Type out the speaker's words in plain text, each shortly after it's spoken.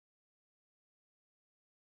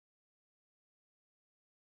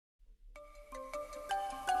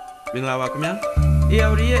မင်္ဂလာပါခင်ဗျာ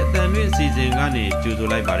AOD ရဲ့အတန်လွင့်အစီအစဉ်ကနေကြို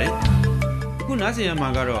ဆိုလိုက်ပါတယ်အခုနားဆင်ရမှာ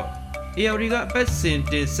ကတော့ AOD ကအပတ်စဉ်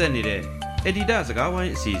တင်ဆက်နေတဲ့ Editor စကား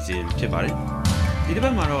ဝိုင်းအစီအစဉ်ဖြစ်ပါတယ်ဒီတစ်ပ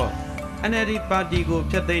တ်မှာတော့ NLD ပါတီ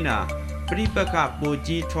ကိုဖျက်သိမ်းတာပြိပက္ခပို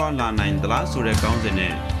ကြီးထွားလာနိုင်သလားဆိုတဲ့ခေါင်းစဉ်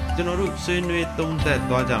နဲ့ကျွန်တော်တို့ဆွေးနွေးသုံး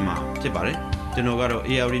သပ်သွားကြမှာဖြစ်ပါတယ်ကျွန်တော်ကတော့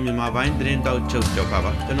AOD မြန်မာပိုင်းသတင်းတောက်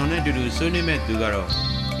ချုပ်ကြောက်ပါကျွန်တော်နဲ့အတူတူဆွေးနွေးမဲ့သူကတော့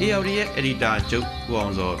AOD ရဲ့ Editor ချုပ်ကို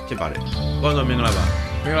အောင်စောဖြစ်ပါတယ်ကိုအောင်စောမင်္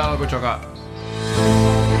ဂလာပါမင်္ဂလာပါကိုကျော်က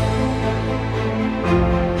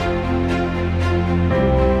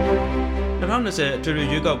2020အထွေ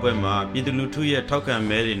ထွေရွေးကောက်ပွဲမှာပြည်သူလူထုရဲ့ထောက်ခံ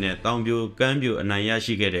မဲတွေနဲ့တောင်ပြိုကမ်းပြိုအနိုင်ရ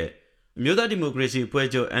ရှိခဲ့တဲ့အမျိုးသားဒီမိုကရေစီ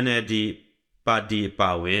အဖွဲ့ချုပ် NLD ပါတီ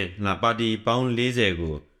ပါဝင်ပါတီပေါင်း40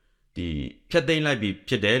ကိုဒီဖျက်သိမ်း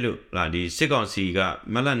လိုက်ပြီးဖြစ်တယ်လို့ဒီစစ်ကောင်စီ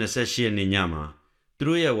ကမတ်လ28ရက်နေ့ညမှာသူ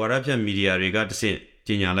တို့ရဲ့ဝါဒဖြန့်မီဒီယာတွေကတဆင့်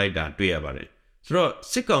ကြေညာလိုက်တာတွေ့ရပါတယ်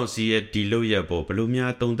ဆိုတော့စစ်ကောင်စီရဲ့ဒီလုပ်ရပေါ်ဘယ်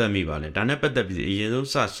လိုများသုံးသပ်မိပါလဲဒါနဲ့ပတ်သက်ပြီးအ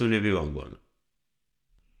ရင်ဆုံးစဆွေးနွေးပြပါဦးပေါ့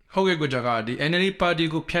ဟုတ်ကဲ့ကိုကျော်ကဒီ NLD ပါတီ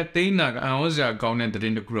ကိုဖျက်သိမ်းတာကအံ့ဩစရာကောင်းတဲ့သ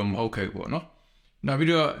တင်းတစ်ခုတော့မဟုတ်ခဲ့ဘူးပေါ့နော်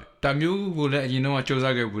နောက်ပြီးတော့ဒါမျိုးကိုလည်းအရင်တော့စ조사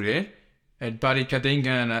ခဲ့ဘူးတယ်ပါတီဖျက်သိမ်း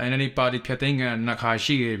ကန်တာ NLD ပါတီဖျက်သိမ်းကန်နှစ်ခါ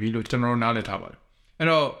ရှိခဲ့ပြီလို့ကျွန်တော်တို့နားလည်ထားပါတယ်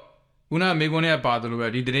အဲ့တော့ခုနမေကွန်နဲ့ပါတယ်လို့ပဲ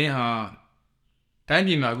ဒီသတင်းဟာတို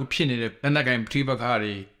င်းပြည်မှာအခုဖြစ်နေတဲ့လက်နက်ကိုင်ပဋိပက္ခ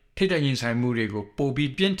တွေထိတဲ့ရင်ဆိုင်မှုတွေကိုပိုပြီး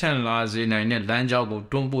ပြင်းထန်လာစေနိုင်တဲ့လမ်းကြောင်းကို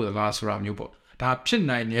တွန်းပို့သလားဆိုတာ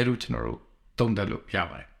မျိုးပေါ့ဒါဖြစ်နိုင်တယ်လို့ကျွန်တော်တို့သုံးသပ်လို့ရ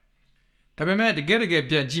ပါတယ်ဒါပေမဲ့တကယ်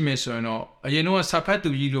ပြန်ကြည့်မယ်ဆိုရင်တော့အရင်တော့စာ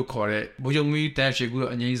ဖတ်သူကြီးလို့ခေါ်တဲ့ဘိုးချုပ်မီးတန်း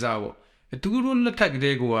ရှိကူအငိမ့်စားပေါ့သူတို့လက်ထက်ကတ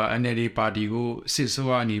ည်းက NLD ပါတီကိုစစ်ဆိုး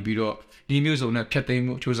ရနေပြီးတော့ဒီမျိုးစုံနဲ့ဖျက်သိ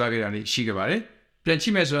မ်းမှုစ조사ခဲ့တာလေးရှိခဲ့ပါ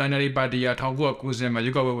တယ်ပြန်ကြည့်မယ်ဆိုရင် NLD ပါတီက1990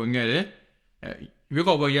မှာရွေးကောက်ပွဲဝင်ခဲ့တယ်ရွေး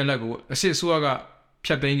ကောက်ပွဲရလဒ်ကိုအစစ်ဆိုးကဖျ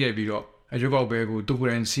က်သိမ်းခဲ့ပြီးတော့ရွေးကောက်ပွဲကိုတူကိုယ်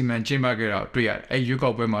တိုင်စီမံကျင်းပခဲ့တာတွေ့ရတယ်အဲရွေး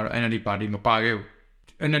ကောက်ပွဲမှာတော့ NLD ပါတီမပါခဲ့ဘူး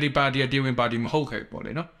NLD ပါတီကတရားဝင်ပါတီမဟုတ်ခဲ့ပေါ့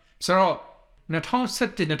လေနော်ဆိုတော့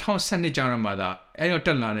2017-2012ကျောင်းမှာဒါအဲ့တော့တ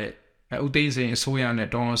က်လာတဲ့ဦးသိန်းစိန်အစိုးရ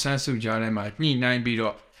နဲ့ဒေါ်အောင်ဆန်းစုကြတဲ့မှာညှိနှိုင်းပြီး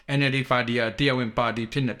တော့ NLD ပါတီကတရားဝင်ပါတီ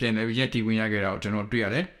ဖြစ်နေပြန်လဲရက်တီဝင်ရခဲ့တာကိုကျွန်တော်တွေ့ရတ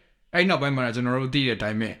ယ်အဲ့နောက်ပိုင်းမှာကျွန်တော်တို့သိတဲ့အ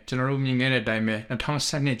တိုင်းပဲကျွန်တော်တို့မြင်ခဲ့တဲ့အတိုင်းပဲ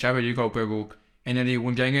2012ကြားပဲရွေးကောက်ပွဲကို NLD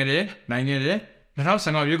ဝင်ပြိုင်ခဲ့တယ်နိုင်ခဲ့တယ်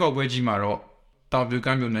2015ရွေးကောက်ပွဲကြီးမှာတော့တောင်ပြို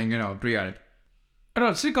ကမ်းပြိုနိုင်ခဲ့တာကိုတွေ့ရတယ်အဲ့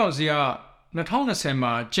တော့စစ်ကောင်စီက2020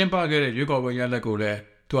မှာကျင်းပခဲ့တဲ့ရွေးကောက်ပွဲရလဒ်ကိုလည်း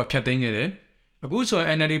သူကဖျက်သိမ်းခဲ့တယ်အခုဆိုရင်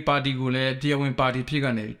NLD ပါတီကိုလည်းတရားဝင်ပါတီဖြစ်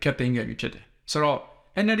ကနေဖျက်သိမ်းခဲ့ပြီဖြစ်တယ်ဆိုတော့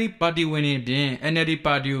NLD ပါတီဝင်နေပြင် NLD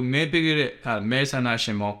ပါတီကိုမဲပေးခဲ့တဲ့မဲဆန္ဒရှ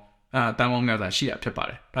င်မောတန်ပေါင်းများစွာရှိရဖြစ်ပါတ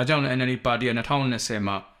ယ်ဒါကြောင့်လည်း NLD ပါတီက2020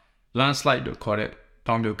မှာ landslide လို့ခေါ်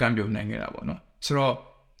တဲ့တောင်ပြိုကမ်းပြိုနိုင်ခဲ့တာပေါ့နော်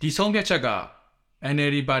ဆိုတော့ဒီဆုံးဖြတ်ချက်က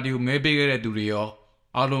NLD ပါတီကိုမဲပေးခဲ့တဲ့သူတွေရော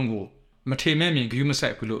အားလုံးကိုမထေမဲ့မြင်ဂရုမ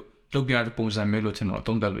စိုက်ဘူးလို့လုပ်ပြတဲ့ပုံစံမျိုးလို့ကျွန်တော်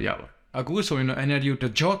သုံးသပ်လို့ရပါတယ်အခုဆိုရင်တော့ NLD ကိုတ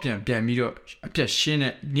ကြောပြန်ပြီးတော့အပြတ်ရှင်း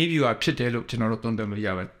တဲ့နေပြည်တော်ဖြစ်တယ်လို့ကျွန်တော်တို့သုံးသပ်လို့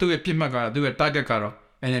ရပါတယ်သူ့ရဲ့ပြစ်မှတ်ကတော့သူ့ရဲ့ target ကတော့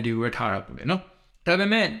NLD ကိုဝယ်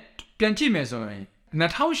ထားတာပေါ့လေနော်ဒါပေမဲ့ပြန်ကြည့်မယ်ဆိုရင်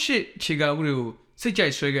2008ခြေကဥပဒေကိုစစ်ကြို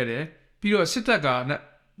က်ဆွဲခဲ့တယ်ပြီးတော့စစ်တပ်က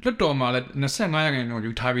လွတ်တော်မှာလည်း25ရာခိုင်နှု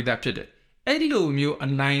န်းယူထားပြီးသားဖြစ်တယ်အဲ့ဒီလိုမျိုးအ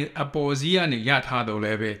နိုင်အပေါ်စီးကနေရထားတော့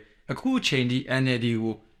လည်းပဲအခုချိန်ဒီ NLD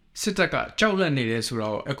ကိုစစ်တပ်ကကြောက်လန့်နေတယ်ဆို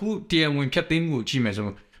တော့အခုတရားဝင်ဖျက်သိမ်းမှုကိုကြည့်မယ်ဆို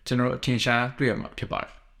ကျွန်တော်တို့အထင်ရှားတွေ့ရမှာဖြစ်ပါတယ်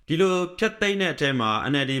ဒီလိုဖျက်သိမ်းတဲ့အထက်မှာ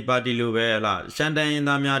NLD ပါတီလိုပဲရှမ်းတိုင်းရင်း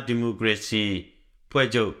သားများဒီမို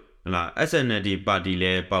ကရေစီဖွဲ့ချုပ် SNLD ပါတီ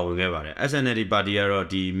လည်းပါဝင်ခဲ့ပါတယ် SNLD ပါတီ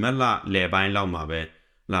ကတော့ဒီမက်လလယ်ပိုင်းလောက်မှာပဲ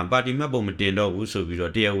ပါတီမှတ်ပုံမတင်တော့ဘူး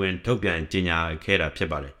ဆိုပြီးတော့တရားဝင်ထုတ်ပြန်ကြေညာခဲ့တာဖြစ်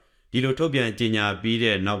ပါတယ်ဒီလိုထုတ်ပြန်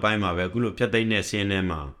ကြေညာပြီးတဲ့နောက်ပိုင်းမှာပဲအခုလိုဖျက်သိမ်းတဲ့စီးရင်ထဲ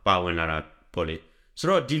မှာပါဝင်လာတာပေါ့လေ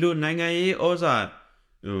ဆိုတော့ဒီလိုနိုင်ငံရေး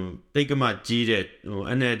ဩဇာတိတ်ကမကြီးတဲ့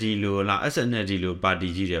NLD လိုSNLD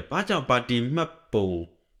လိုပါတီကြီးတဲ့ဘာကြောင့်ပါတီမှတ်ပုံ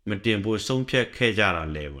မတင်ဖို့ဆုံးဖြတ်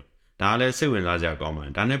ခဲ့ကြတာလဲပေါ့ဒါလည်းစိတ်ဝင်စားစရာကောင်းပါ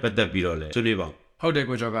တယ်ဒါနဲ့ပတ်သက်ပြီးတော့လဲဆွေးနွေးပါဟုတ်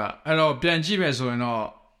တယ်ကိုကျော်ကအဲ့တော့ပြန်ကြည့်မယ်ဆို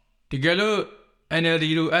ရင်တော့ဒီကလို့ NLD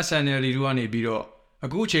တို့ SNLD တို့ကနေပြီးတော့အ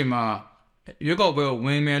ခုအချိန်မှာရွေးကောက်ပွဲဝ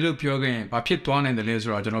င်မယ်လို့ပြောခဲ့ရင်ဘာဖြစ်သွားနိုင်တယ်လဲဆို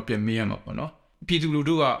တော့ကျွန်တော်ပြန်မေးရမှာပေါ့နော်ပြည်သူလူ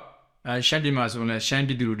ထုကရှမ်းပြည်မှာဆိုရင်ရှမ်းပြ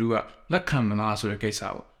ည်သူလူထုကလက်ခံမလားဆိုတဲ့ကိစ္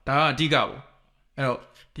စပေါ့ဒါကအဓိကပေါ့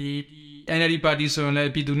အဲ့တော့ဒီ NLD ပါတီဆိုရင်လည်း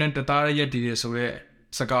ပြည်သူနဲ့တသားရက်တည်တယ်ဆိုတဲ့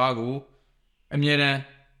စကားကိုအမြဲတ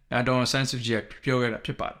မ်းဒေါ်ဆန်းစုကြည်ပြောခဲ့တာဖြ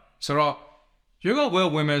စ်ပါတယ်ဆိုတော့ရွေးကောက်ပွဲ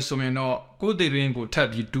ဝင်မယ်ဆိုရင်တော့ကိုယ်တည်ရင်းကိုထပ်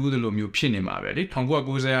ပြီးတူးသလိုမျိုးဖြစ်နေမှာပဲလေ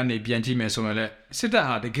1990ကနေပြန်ကြည့်မယ်ဆိုရင်လည်းစစ်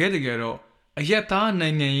တပ်ဟာတကယ်တော့အယက်သား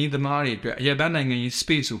နိုင်ငံရေးသမားတွေအတွက်အယက်သားနိုင်ငံရေး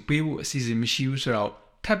space ကိုပေးဖို့အစီအစဉ်မရှိဘူး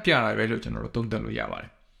ဆိုတော့ထပ်ပြတာပဲလို့ကျွန်တော်တို့သုံးသပ်လို့ရပါတယ်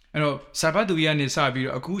အဲ့တော့စာဖတ်သူကြီးကနေစပြီး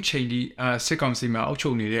တော့အခုချိန်ဒီစစ်ကောင်စီ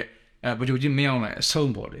မှာအုပ်ချုပ်နေတဲ့ဗိုလ်ချုပ်ကြီးမင်းအောင်လှိုင်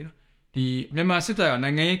အဆုံးပေါ့လေဒီမြန်မာစစ်တပ်က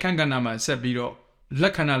နိုင်ငံရေးခန့်ကဏ္ဍမှာဆက်ပြီးတော့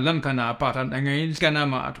လက်ခံတာအပါထားနိုင်ငံရေးကဏ္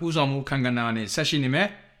ဍမှာအထူးဆောင်မှုခန့်ကဏ္ဍနဲ့ဆက်ရှိနေမယ်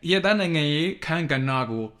ရတဲ့နိုင်ငံရေးခန့်ကဏ္ဍ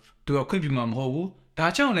ကိုသူကခွင့်ပြုမှာမဟုတ်ဘူး ဒါ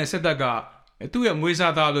ကြောင့်လည်းစစ်တပ်ကသူ့ရဲ့မွေး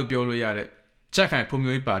စားသားလို့ပြောလို့ရတဲ့ကြက်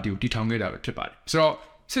ခိုင်ဖွံ့ဖြိုးရေးပါတီကိုတည်ထောင်ခဲ့တာပဲဖြစ်ပါတယ်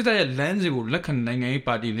ဆိုတော့စစ်တပ်ရဲ့လမ်းစဉ်ကိုလက်ခံနိုင်ငံ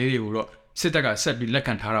ရေးပါတီလေးတွေကိုတော့စစ်တပ်ကဆက်ပြီး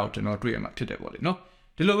လက်ခံထားတာကိုကျွန်တော်တွေ့ရမှာဖြစ်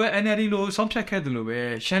တယ်ပေါ့လေနော်ဒီလိုပဲ NLD လို့ဆုံးဖြတ်ခဲ့တယ်လို့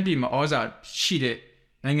ပဲရှမ်းပြည်မှာဩဇာရှိ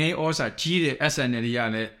တဲ့နိုင်ငံရေးဩဇာကြီးတဲ့ SNLD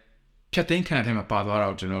ရလည်းဖြတ်သိမ်းခံတဲ့မှာပါသွားတာ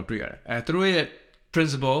ကိုကျွန်တော်တွေ့ရတယ်သူတို့ရဲ့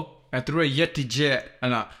principle သူတို့ရဲ့ yet to jet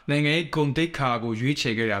ဟလာနိုင်ငံရေးဂုဏ်သိက္ခာကိုရွေးချ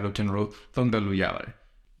ယ်ခဲ့တာလို့ကျွန်တော်တို့သုံးသပ်လို့ရပါ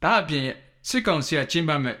တယ်ဒါအပြင်စစ်ကောင်စီကကျင်း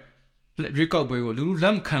ပမဲ့ရွေးကောက်ပွဲကိုလူလ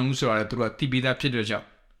က်မခံဘူးဆိုတာလည်းသူတို့ကတီးပြီးသားဖြစ်တဲ့ကြောင့်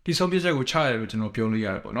ဒီဆုံးဖြတ်ချက်ကိုချရတယ်လို့ကျွန်တော်ပြောလို့ရတ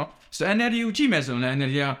ယ်ပေါ့နော်ဆိုတော့ NLD ကိုကြည့်မယ်ဆိုရင်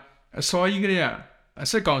NLD ကအစောကြီးကလေးက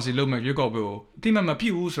အစစ်ကောင်စီလုပ်မဲ့ရွေးကောက်ပွဲကိုအတိမမဖြ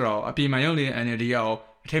စ်ဘူးဆိုတော့အပြင်မှာရောက်နေတဲ့ NLD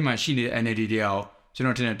ရောအထက်မှာရှိနေတဲ့ NLD တွေရော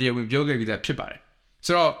ကျွန်တော်ထင်တယ်တရားဝင်ပြောခဲ့ပြီးသားဖြစ်ပါ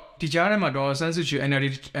တယ်ဆိုတော့ဒီကြားထဲမှာတော့ဆန်းစုကြည်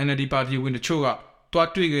NLD ပါတီဝင်တချို့ကတွား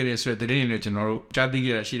တွေ့ခဲ့တယ်ဆိုတဲ့သတင်းတွေလည်း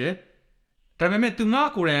ကျွန်တော်တို့ကြားသိခဲ့ရရှိတယ်ဒါပေမဲ့သူငါ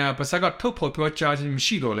ကိုယ်တိုင်ကပါစကထုတ်ဖော်ပြောကြားခြင်း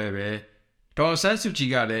မရှိတော့လည်းပဲဒေါ်ဆန်းစုကြည်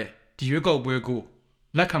ကလည်းဒီရွေးကောက်ပွဲကို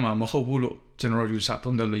လက်ခံမှာမဟုတ်ဘူးလို့ကျွန်တော်တို့ယူဆ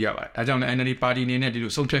သုံးသပ်လို့ရပါတယ်ဒါကြောင့်လည်း NLD ပါတီအနေနဲ့ဒီ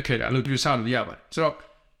လိုဆုံးဖြတ်ခဲ့တာလို့ယူဆလို့ရပါတယ်ဆိုတော့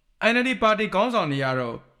NLD ပါတီခေါင်းဆောင်တွေ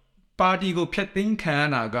ကတော့ပါတီကိုဖျက်သိမ်းခံရ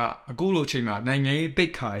တာကအခုလိုချိန်မှာနိုင်ငံ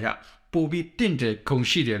ရေးသိက္ခာရပိုပြီးတင့်တယ်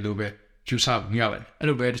ခုံရှိတယ်လို့ပဲယူဆလို့ရပါတယ်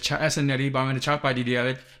အဲ့လိုပဲတခြား SNLD ပါမယ်တခြားပါတီတွေက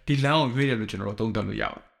လည်းဒီလမ်းကိုရွေးတယ်လို့ကျွန်တော်တို့သုံးသပ်လို့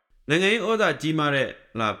ရပါတယ်နိုင်ငံရေးဩဇာကြီးမား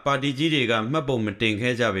တဲ့ပါတီကြီးတွေကမှတ်ပုံမတင်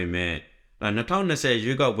ခဲ့ကြပေမဲ့2020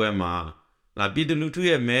ရွေးကောက်ပွဲ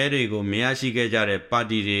မှာပြည်သူလူထုရဲ့မဲတွေကိုမရရှိခဲ့ကြ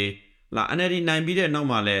တဲ့ပါတီတွေNLD နိုင်ပြီးတဲ့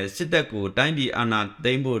နောက်မှာလည်းစစ်တပ်ကိုတို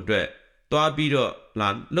င်းပြည်အာဏာသိမ်းဖို့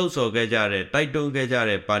အတွက်တွားပြီးတော့လှုပ်ဆော်ခဲ့ကြတဲ့တိုက်တွန်း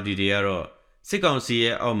ခဲ့ကြတဲ့ပါတီတွေကတော့စစ်ကောင်စီ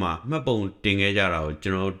ရဲ့အောက်မှာမှတ်ပုံတင်ခဲ့ကြတာကိုကျွ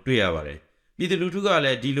န်တော်တွေ့ရပါတယ်ပြည်သူလူထုကလ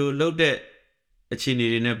ည်းဒီလိုလှုပ်တဲ့အခြေ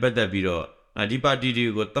အနေတွေနဲ့ပတ်သက်ပြီးတော့ဒီပါတီတွေ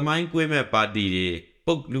ကိုတမိုင်းကွေးမဲ့ပါတီတွေ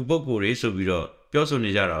လူပုဂ္ဂိုလ်တွေဆိုပြီးတော့ပြောဆို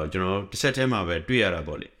နေကြတာကိုကျွန်တော်တစ်ဆက်တည်းမှာပဲတွေ့ရတာ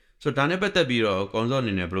ပေါ့လေဆိုတော့ဒါနဲ့ပတ်သက်ပြီးတော့ကောင်စော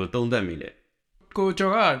အနေနဲ့ဘယ်လိုသုံးသပ်မိလဲကို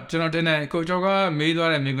ကျော်ကကျွန်တော်တင်နေကိုကျော်ကမေးသွား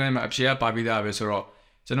တဲ့မိကွန်းမှာအဖြေကပါပြီးသားပဲဆိုတော့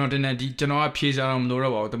ကျွန်တော်တင်နေဒီကျွန်တော်ကဖြေစားတော့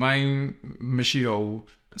မလို့တော့ပါဘူးတမိုင်းမရှိတော့ဘူး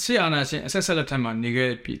ဆီအာနာရှင်အဆက်ဆက်လက်ထက်မှာနေ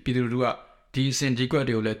ခဲ့ပြည်သူလူထုကဒီ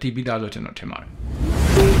စင်ဒီကွက်တွေကိုလည်းတီးပြီးသားလို့ကျွန်တော်ထင်ပါတယ်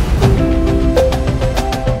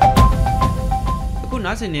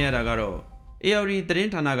အခုနားဆင်နေရတာကတော့ ARD သတ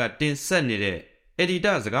င်းဌာနကတင်ဆက်နေတဲ့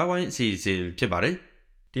Editor စကားဝိုင်းအစီအစဉ်ဖြစ်ပါတယ်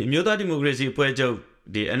ဒီအမျိုးသားဒီမိုကရေစီအဖွဲ့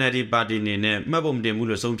ချုပ်ဒီ NLD ပါတီအနေနဲ့မှတ်ပုံတင်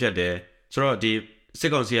မှုလို့ဆုံးဖြတ်တယ်ဆိုတော့ဒီစစ်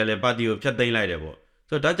ကောင်စီကလည်းပါတီကိုဖျက်သိမ်းလိုက်တယ်ပေါ့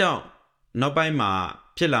ဆိုတော့ဒါကြောင့်နောက်ပိုင်းမှာ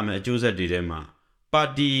ဖြစ်လာမယ့်အကျိုးဆက်တွေထဲ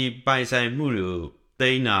မှာပါတီပိုင်ဆိုင်မှုတွေကိုသိ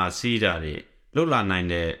မ်းတာစီးတာတွေလွတ်လာနိုင်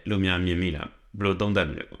တယ်လို့များမြင်မိလားဘယ်လိုသုံး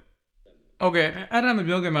သပ်မိလဲပေါ့ဟုတ်ကဲ့အဲ့ဒါမ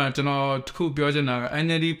ပြောခင်မှာကျွန်တော်တခုပြောချင်တာက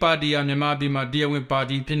NLD ပါတီကမြန်မာပြည်မှာတရား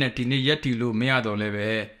ဝင်ပါတီဖြစ်နေဒီနေ့ရက်တီလို့မရတော့လ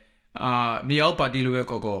ည်းပဲမြေ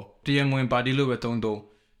အောက်ပါတီလို့ပဲကောတရား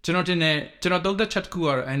ဝင်ပါတီလို့ပဲသုံးကျွန်တော်တင်နေကျွန်တော်သုံးသက်ချက်တစ်ခု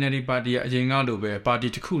ကတော့ NLD ပါတီကအရင်က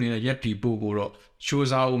လိုပဲပါတီတစ်ခုအနေနဲ့ရက်တီပို့ကိုတော့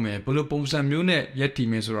ရှိုးစားဦးမယ်ဘလို့ပုံစံမျိုးနဲ့ရက်တီ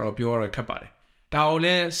မယ်ဆိုတော့ပြောရခက်ပါတယ်ဒါကို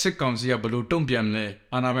လည်းစစ်ကောင်စီကဘလို့တုံ့ပြန်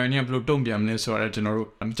မလဲအာဏာပိုင်တွေကဘလို့တုံ့ပြန်မလဲဆိုတော့ကျွန်တော်တို့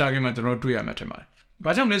မကြခင်မှာကျွန်တော်တွေ့ရမှာထင်ပါတယ်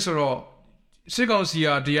ဘာကြောင့်လဲဆိုတော့စစ်ကောင်စီ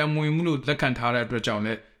ကတရားမဝင်မှုလို့လက်ခံထားတဲ့အတွက်ကြောင့်လ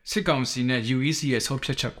ည်းစစ်ကောင်စီနဲ့ UEC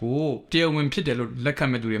ရဲ့ဆုံးဖြတ်ချက်ကိုတရားဝင်ဖြစ်တယ်လို့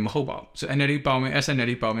လက်ခံမဲ့သူတွေမဟုတ်ပါဘူးဆို NLD ပါဝင်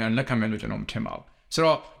SNLD ပါဝင်လက်ခံမဲ့လို့ကျွန်တော်မထင်ပါဘူးဆို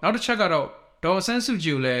တော့နောက်တစ်ချက်ကတော့ဒေါ်ဆ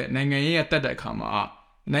န်းစုကြည်ကိုလည်းနိုင်ငံရေးရတက်တဲ့အခါ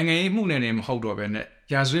မှာနိုင်ငံရေးမှုနဲ့နေမဟုတ်တော့ဘဲ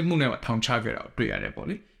နဲ့ရာဇဝတ်မှုနဲ့ထောင်ချခဲ့တာကိုတွေ့ရတယ်ပေါ့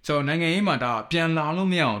လေဆိုတော့နိုင်ငံရေးမှာဒါပြန်လာလို့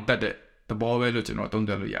မရအောင်တက်တဲ့သဘောပဲလို့ကျွန်တော်သုံး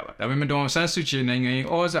သပ်လို့ရပါတယ်ဒါပေမဲ့ဒေါ်ဆန်းစုကြည်နိုင်ငံရေး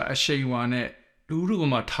ဩဇာအရှိန်အဝါနဲ့လူထုက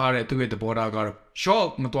မှထားတဲ့သူ့ရဲ့သဘောထားကတော့ short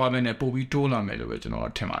မသွားဘဲနဲ့ပို့ပြီးတိုးလာမယ်လို့ပဲကျွန်တော်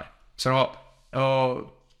ထင်ပါတယ်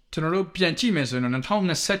ဆိုတော့ကျွန်တော်တို့ပြန်ကြည့်မယ်ဆိုရင်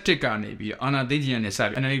2021ကနေပြီးအာနာသိန်းကြီးနဲ့စ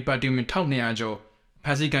ပြီး NLD ပါတီဝင်1200ကျော်ဖ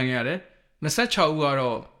မ်းဆီးခံရတယ်26ဦး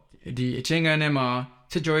ကတော့ဒီအချင်းကန်ထဲ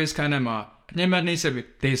မှာစစ်ကြောရေးစခန်းထဲမှာအညမနှိမ့်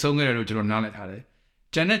ဆက်ပြီးဒေဆုံးခဲ့တယ်လို့ကျွန်တော်နားလည်ထားတယ်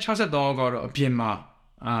ကျန်တဲ့63ကတော့အပြင်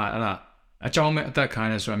မှာအဲ့ဒါအကြောင်းမဲ့အ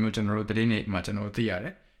သက်ခံရဆိုတာမျိုးကျွန်တော်တို့သတင်းတွေမှာကျွန်တော်သိရ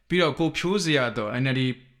တယ်ပြီးတော့ကိုဖြိုးစရာတော့ NLD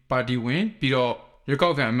ပါတီဝင်ပြီးတော့ရွေးကော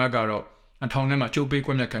က်ခံအမတ်ကတော့အထောင်ထဲမှာကြိုးပေး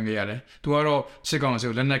ကွက်မြတ်ခံခဲ့ရတယ်သူကတော့စစ်ကောင်စီ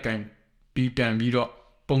ကိုလက်နက်ကင်ပြီး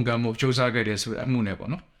တန်ပြီးတော့ပုံကံမှုစူးစမ်းခဲ့တယ်ဆိုတဲ့အမှု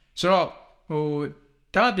နဲ့ပေါ့နော်ဆိုတော့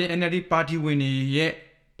ဒါအပြင် NLD ပါတီဝင်တွေ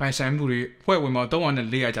ရဲ့ပိုင်ဆိုင်မှုတွေဖွဲ့ဝင်ပေါင်း300နဲ့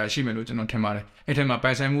400ကျာရှိမယ်လို့ကျွန်တော်ထင်ပါတယ်အဲ့ထက်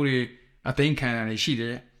မှာပိုင်ဆိုင်မှုတွေအသိမ်းခံရတာရှိတ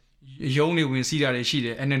ယ်ရုံးတွေဝင်စီးတာတွေရှိတ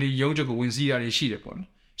ယ် NLD ရုံးချုပ်ကိုဝင်စီးတာတွေရှိ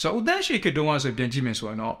တယ်ပေါ့နော်ဆိုတော့ဦးတန်းရှိခေတုံးကဆိုပြန်ကြည့်မယ်ဆို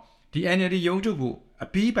ရင်တော့ဒီ NLD ရုံးချုပ်ကို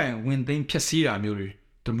အပီးပိုင်ဝင်သိမ်းဖျက်ဆီးတာမျိုးတွေ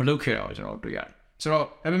သူမလုပ်ခဲ့တာကိုကျွန်တော်တွေ့ရတယ်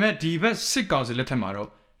ဆိုတော့အမေမဲ့ဒီဘက်စစ်ကောင်စီလက်ထက်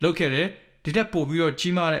မှာတော့လုပ်ခဲ့တယ်ဒီတက်ပို့ပြီးတော့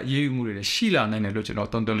ကြီးမားတဲ့အရေးယူမှုတွေလည်းရှိလာနိုင်တယ်လို့ကျွန်တော်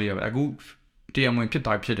သုံးသပ်လို့ရပါတယ်အခုတရား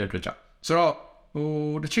ဝင်ဖြစ်တာဖြစ်တဲ့အတွက်ကြောင့်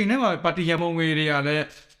ဆိုတော့တစ်ချိန်တည်းမှာပါတီရမုံငွေတွေကလ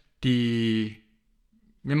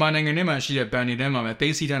ည်းဒီမြန်မာနိုင်ငံထဲမှာရှိတဲ့ဘဏ်တွေထဲမှာပဲသိ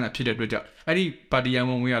မ်းဆည်းထားတာဖြစ်တဲ့အတွက်ကြောင့်အဲ့ဒီပါတီ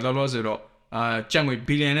ရမုံငွေကလောလောဆယ်တော့ ကြံ့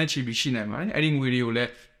ငွေဘီလီယံနဲ့ချီပြီးရှိနိုင်ပါတယ်အဲ့ဒီငွေတွေကိုလည်း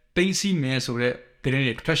သိမ်းဆည်းမယ်ဆိုတဲ့သတ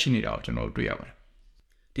င်းတွေထွက်ရှိနေတာကိုကျွန်တော်တို့တွေ့ရပါ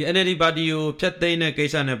တယ်ဒီ NLD ပါတီကိုဖျက်သိမ်း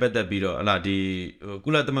တဲ့ကိစ္စနဲ့ပတ်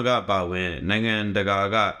သက်ပြီးတော့ဒီကုလသမဂ္ဂအပါအဝင်နိုင်ငံတကာ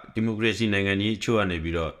ကဒီမိုကရေစီနိုင်ငံကြီးချို့ကနေ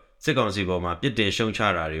ပြီးတော့စစ်ကောင်စီပေါ်မှာပြစ်တင်ရှုံချ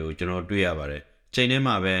တာတွေကိုကျွန်တော်တွေ့ရပါတယ်ချိန်ထဲ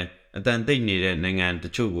မှာပဲအတန်သိပ်နေတဲ့နိုင်ငံတ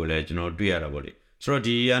ချို့ကိုလည်းကျွန်တော်တွေ့ရတာပေါ့လေ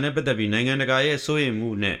ဆိုတော့ဒီအရာနဲ့ပတ်သက်ပြီးနိုင်ငံတကာရဲ့စိုးရိမ်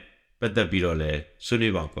မှုနဲ့ပတ်သက်ပြီးတော့လည်းဆွေး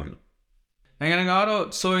နွေးပါကွာနိုင်ငံတကာကတော့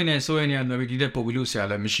စိုးရိမ်နေတယ်ဒီတဲ့ပုံပြီးလို့ဆရာ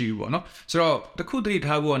လည်းမရှိဘူးပေါ့နော်ဆိုတော့တခုတ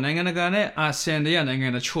ည်းထားဖို့နိုင်ငံတကာနဲ့အာဆီယံတွေကနိုင်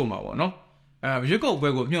ငံတချို့မှာပေါ့နော်ရွေးကောက်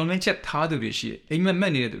ပွဲကိုမျှော်လင့်ချက်ထားသူတွေရှိတယ်အိမ်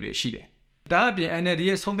မက်နေတဲ့သူတွေရှိတယ်ဒါအပြင် NLD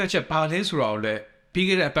ရဲ့ဆုံးဖြတ်ချက်ဘာလဲဆိုတာကိုလ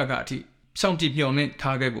ည်းပြီးခဲ့တဲ့အပတ်ကအထိစောင့်ကြည့်မျှော်လင့်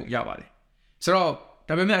ထားခဲ့ပုံရပါတယ်ဆိုတော့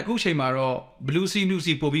ဒါပေမဲ့အခုချိန်မှာတော့ Blue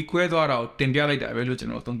Sea ပို့ပြီးကွဲသွားတာကိုတင်ပြလိုက်တာပဲလို့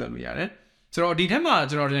ကျွန်တော်သုံးသပ်လို့ရတယ်ဆိုတော့ဒီထက်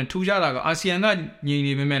မှာကျွန်တော်တို့ထူးခြားတာကအာဆီယံ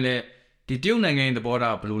ကညီနေပေမဲ့လည်းဒီတရုတ်နိုင်ငံရဲ့သ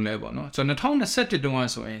ဘောထားဘယ်လိုလဲပေါ့နော်ဆိုတော့2021တုန်းက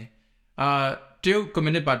ဆိုရင်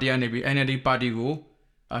တရုတ်ကွန်မြူနစ်ပါတီကနေပြီး NLD ပါတီ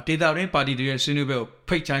ကိုဒေတာရင်းပါတီတွေရဲ့ဆွေးနွေးပွဲ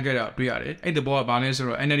ကိုဖိတ်ကြားခဲ့တာတွေ့ရတယ်အဲ့ဒီဘောကဘာလဲဆို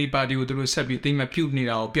တော့ NLD ပါတီကိုသူတို့ဆက်ပြီးအသိမှတ်ပြုနေ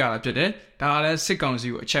တာကိုပြတာဖြစ်တယ်ဒါကလည်းစစ်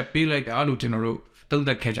ကောင်စီကိုအချက်ပေးလိုက်တာလို့ကျွန်တော်တို့သုံး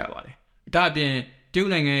သပ်ခဲ့ကြပါတယ်ဒါအပြင်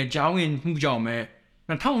တရုတ်နိုင်ငံရဲ့ကြောင်းဝင်မှုကြောင့်ပဲ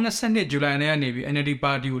2022ဇူလိုင်လကနေပြီး NLD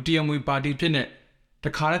ပါတီကိုတရားမဝင်ပါတီဖြစ်နေတ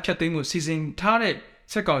ခါလည်းဖြတ်သိမ်းမှုစီစဉ်ထား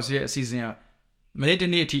တဲ့စစ်ကောင်စီရဲ့အစီအစဉ်ကမနေ့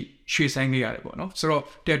တနေ့အထိရွှေ့ဆိုင်းခဲ့ရတယ်ပေါ့နော်ဆိုတော့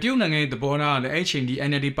တရုတ်နိုင်ငံရဲ့သဘောထားကလည်းအဲ့ချိန်ဒီ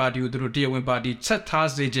NLD ပါတီကိုသူတို့တရားဝင်ပါတီဆက်ထား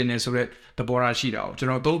စေခြင်းနဲ့ဆိုတဲ့သဘောထားရှိတာကိုကျွန်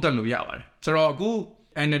တော်သုံးသပ်လို့ရပါတယ်ဆိုတော့အခု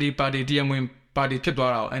NLD ပါတီတရား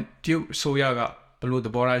ဝင်ပါတီဖြစ်သွားတာကိုတရုတ်ဆိုရကဘယ်လို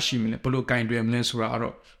သဘောထားရှိမလဲဘယ်လိုကင်တွယ်မလဲဆိုတာ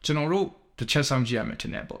ကတော့ကျွန်တော်တို့တစ်ချက်ဆောင်ကြည့်ရမယ်ထ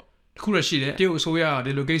င်တယ်ပေါ့အခုရရှိတယ်တရုတ်ဆိုရ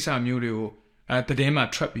ကဒီလိုကိစ္စမျိုးတွေကိုတည်င်း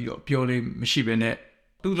မှာထွက်ပြီးတော့ပြောလို့မရှိဘဲနဲ့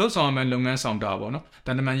သူလှုပ်ဆောင်ရမယ့်လုပ်ငန်းဆောင်တာပေါ့နော်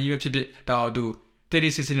တန်တ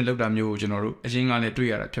မန်ကြီးပဲဖြစ်ဒါတော့သူတေးစစ်စစ်နဲ့လုပ်တာမျိုးကိုကျွန်တော်တို့အရင်ကလ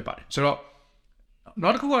ည်းတွေ့ရတာဖြစ်ပါတယ်ဆိုတော့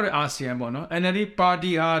နောက်တစ်ခုကတော့အာဆီယံပေါ့နော် NLD ပါ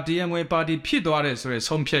တီဟာ DMW ပါတီဖြစ်သွားတယ်ဆို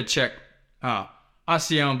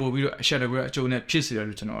တဲ့ဆုံးဖြတ်ချက်အာဆီယံပို့ပြီးတော့အရှက်တကွဲအကျိုးနဲ့ဖြစ်စေတယ်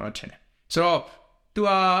လို့ကျွန်တော်တို့ထင်တယ်ဆိုတော့သူ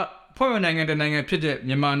ဟာဖွဲ့ဝင်နိုင်ငံတနိုင်ငံဖြစ်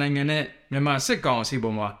တဲ့မြန်မာနိုင်ငံနဲ့မြန်မာစစ်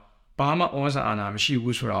ကောင်စီပေါ်မှာဘာမှဩဇာအာဏာမ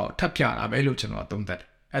ရှိဘူးဆိုတော့ထပ်ပြတာပဲလို့ကျွန်တော်သုံးသပ်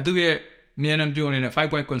တယ်သူရဲ့မြန်ပြောနေတဲ့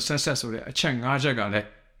 5 point consensus ဆိုတဲ့အချက်5ချက်ကလ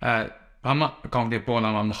ည်းဘာမှအကောင့်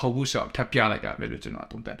တွေပေါ်လာမှာမဟုတ်ဘူးဆိုတော့ထပ်ပြလိုက်တာပဲလို့ကျွန်တော်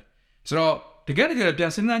သုံးသပ်တယ်ဆိုတော့တ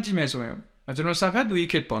ကယ်ပြန်စဉ်းစားကြည့်မယ်ဆိုရင်ကျွန်တော်စာဖတ်သူကြီး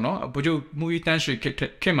ခစ်ပေါ့နော်ဘို့ကျမူကြီးတ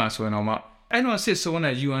န်းရွှေခစ်မှာဆိုရင်တော့မှအဲ့တော့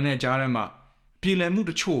စစ်ဆိုးနဲ့ UN နဲ့ကြားထဲမှာပြည်လည်မှု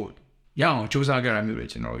တချို့ရအောင်စူးစမ်းကြတာမျိုး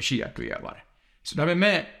တွေကျွန်တော်တို့ရှိရတွေ့ရပါတယ်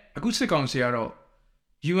ဆိုဒါပေမဲ့အခုစစ်ကောင်စီကတော့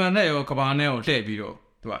UN နဲ့ရောကဘာနဲ့ရောလှည့်ပြီးတော့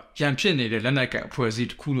သူကရန်ဖြစ်နေတဲ့လက်နက်ကိုင်အဖွဲ့အစည်း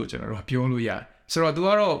တစ်ခုလို့ကျွန်တော်တို့ပြောလို့ရတယ်ဆိုတော့သူက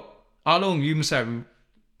တော့အားလုံးကြီးမဆက်ဘူး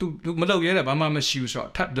သူမလုပ်ရဲတယ်ဘာမှမရှိဘူးဆိုတော့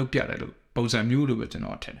ထပ်လုပ်ပြတယ်လို့ပုံစံမျိုးလိုပဲကျွန်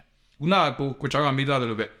တော်ထင်တယ်ခုနကကိုကျော်ကမိသား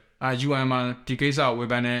တယ်လို့ပဲUN မှာဒီကိစ္စဝေ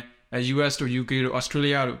ဖန်နေ US တို့ UK တို့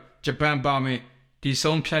Australia တို့ Japan ပါ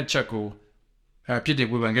မယ်ဒီဆုံးဖြတ်ချက်ကိုပြစ်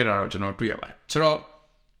တင်ဝေဖန်ခဲ့တာတော့ကျွန်တော်တွေ့ရပါတယ်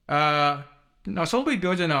ဆိုတော့နောက်ဆုံးပြ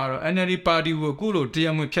ပြောချင်တာကတော့ NLD ပါတီကိုအခုလိုတ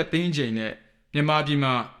ရားဝင်ဖြတ်သိမ်းချိန်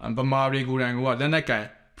နဲ့မြန်မာပြည်မှာဗမာတွေကိုယ်တိုင်ကလက်နက်ကိုင်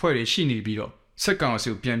ဖွဲ့တွေရှိနေပြီးတော့စစ်ကောင်စီ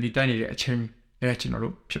ကိုပြန်ပြီးတိုက်နေတဲ့အချိန်နဲ့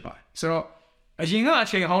ကျွန်တော်တို့ဖြစ်ပါတယ်ဆိုတော့အရင်က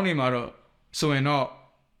အချိန်ဟောင်းနေမှာတော့ဆို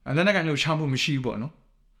ရင်တော့လက်နက်ကိုင်လှုပ်ရှားမှုမရှိ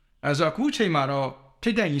ဘူးပေါ့နော်အဲဆိုအခုအချိန်မှာတော့ထိ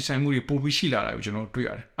တ်တန့်ရင်ဆိုင်မှုတွေပိုပြီးရှိလာတာကိုကျွန်တော်တွေ့ရတ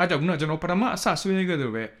ယ်အဲကြောင့်ခုနကကျွန်တော်ပထမအစဆွေးနွေးခဲ့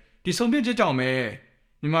သလိုပဲဒီဆုံးဖြတ်ချက်ကြော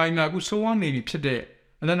င့်ပဲမြန်မာပြည်မှာအခုဆိုးဝါးနေပြီဖြစ်တဲ့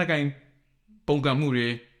လက်နက်ကိုင်ပုံကံမှုတွေ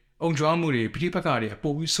အုံကြွားမှုတွေပြိပက္ခတွေ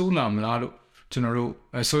ပိုပြီးဆိုးလာမလားလို့ကျွန်တော်တို့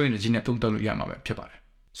ဆိုရင်ဒီနေ့တုံ့တက်လို့ရမှာပဲဖြစ်ပါ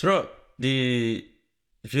တယ်ဆိုတော့ဒီ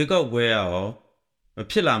ရွေးကောက်ပွဲ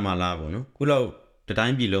ရောဖြစ်လာမှာလားပေါ့နော်ခုလောက်တတို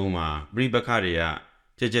င်းပြည်လုံးမှာပြိပက္ခတွေ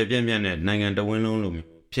ကကြဲပြန့်နဲ့နိုင်ငံတဝန်းလုံး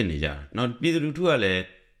လိုဖြစ်နေကြတာ။နောက်ပြည်သူလူထုကလည်း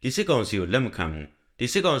ဒီစစ်ကောင်စီကိုလက်မခံဘူး။ဒီ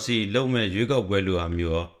စစ်ကောင်စီလုံးမဲ့ရွေးကောက်ပွဲလိုဟာ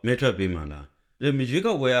မျိုးရောမဲထွက်ပေးမှလား။ဒီရွေး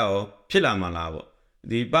ကောက်ပွဲရောဖြစ်လာမှာလားပေါ့။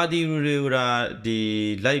ဒီပါတီတွေကဒီ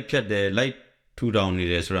လိုက်ဖြတ်တယ်လိုက်ထူထောင်နေ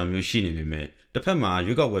တယ်ဆိုတာမျိုးရှိနေပေမဲ့တစ်ဖက်မှာ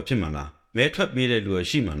ရွေးကောက်ပွဲဖြစ်မှာလား။မဲထွက်ပေးတဲ့လူ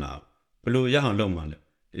ရှိမှာလား။ဘယ်လိုရအောင်လုပ်မှာလဲ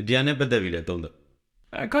။ဒီအနေနဲ့ပတ်သက်ပြီးလည်းသုံး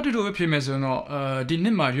သပ်ကတ်တူပဲဖြစ်မယ်ဆိုတော့ဒီနှ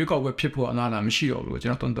စ်မှာရွေးကောက်ပွဲဖြစ်ဖို့အလားအလာမရှိတော့ဘူးကျွ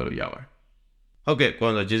န်တော်သုံးသပ်လို့ရပါတယ်ဟုတ်ကဲ့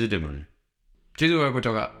ကိုယ်ကကျေးဇူးတင်ပါတယ်ကျေးဇူးပါ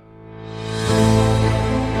ကိုကျော်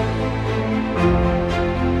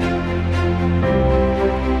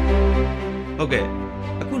ကဟုတ်ကဲ့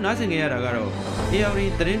အခုနားဆင်ကြရတာကတော့ AR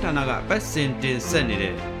သတင်းဌာနကပတ်စင်တင်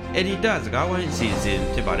ဆက်နေတဲ့ Editor စကားဝိုင်းအစီအ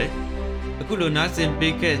စဉ်ဖြစ်ပါတယ်အခုလိုနားဆင်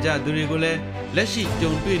ပေးခဲ့ကြသူတွေကိုလည်းလက်ရှိ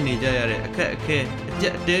ကြုံတွေ့နေကြရတဲ့အခက်အခဲအကျ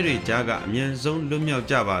က်အတဲတွေကြားကအမြ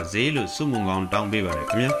င့်ဆုံးလွတ်မြောက်ကြပါစေလို့ဆုမွန်ကောင်းတောင်းပေးပါ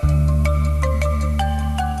ရခင်ဗျာ